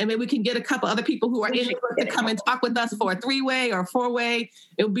stories, and maybe we can get a couple other people who are in the book to come and talk with us for a 3-way or 4-way.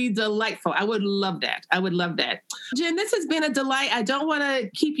 It would be delightful. I would love that. Jen, this has been a delight. I don't want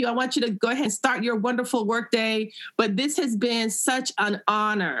to keep you. I want you to go ahead and start your wonderful workday, but this has been such an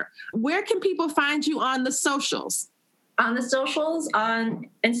honor. Where can people find you on the socials? On the socials, on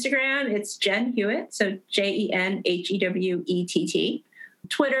Instagram, it's Jen Hewitt. So JenHewett.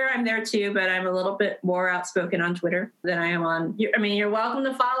 Twitter, I'm there too, but I'm a little bit more outspoken on Twitter than I am on. You're welcome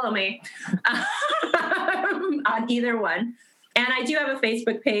to follow me on either one. And I do have a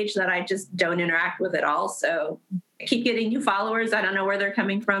Facebook page that I just don't interact with at all. So I keep getting new followers. I don't know where they're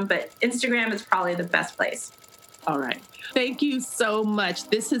coming from, but Instagram is probably the best place. All right. Thank you so much.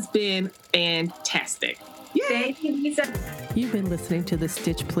 This has been fantastic. Yay. Thank you, Lisa. You've been listening to the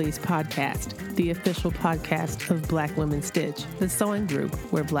Stitch Please podcast, the official podcast of Black Women Stitch, the sewing group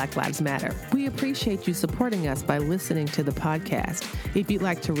where Black Lives Matter. We appreciate you supporting us by listening to the podcast. If you'd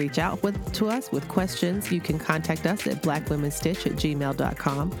like to reach out to us with questions, you can contact us at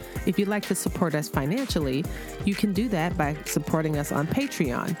blackwomenstitch@gmail.com. If you'd like to support us financially, you can do that by supporting us on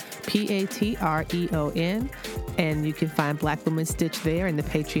Patreon, Patreon, and you can find Black Women Stitch there in the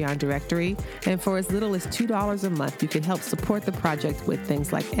Patreon directory. And for as little as $2 a month, you can help support the project with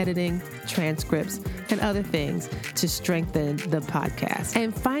things like editing, transcripts, and other things to strengthen the podcast.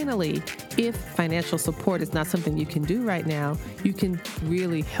 And finally, if financial support is not something you can do right now, you can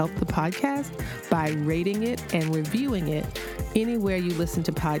really help the podcast by rating it and reviewing it anywhere you listen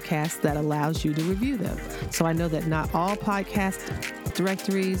to podcasts that allows you to review them. So I know that not all podcast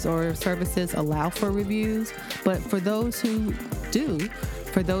directories or services allow for reviews, but for those who do,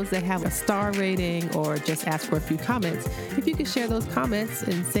 for those that have a star rating or just ask for a few comments, if you could share those comments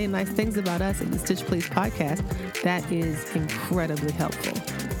and say nice things about us at the Stitch Please podcast, that is incredibly helpful.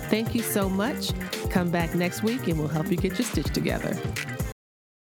 Thank you so much. Come back next week and we'll help you get your stitch together.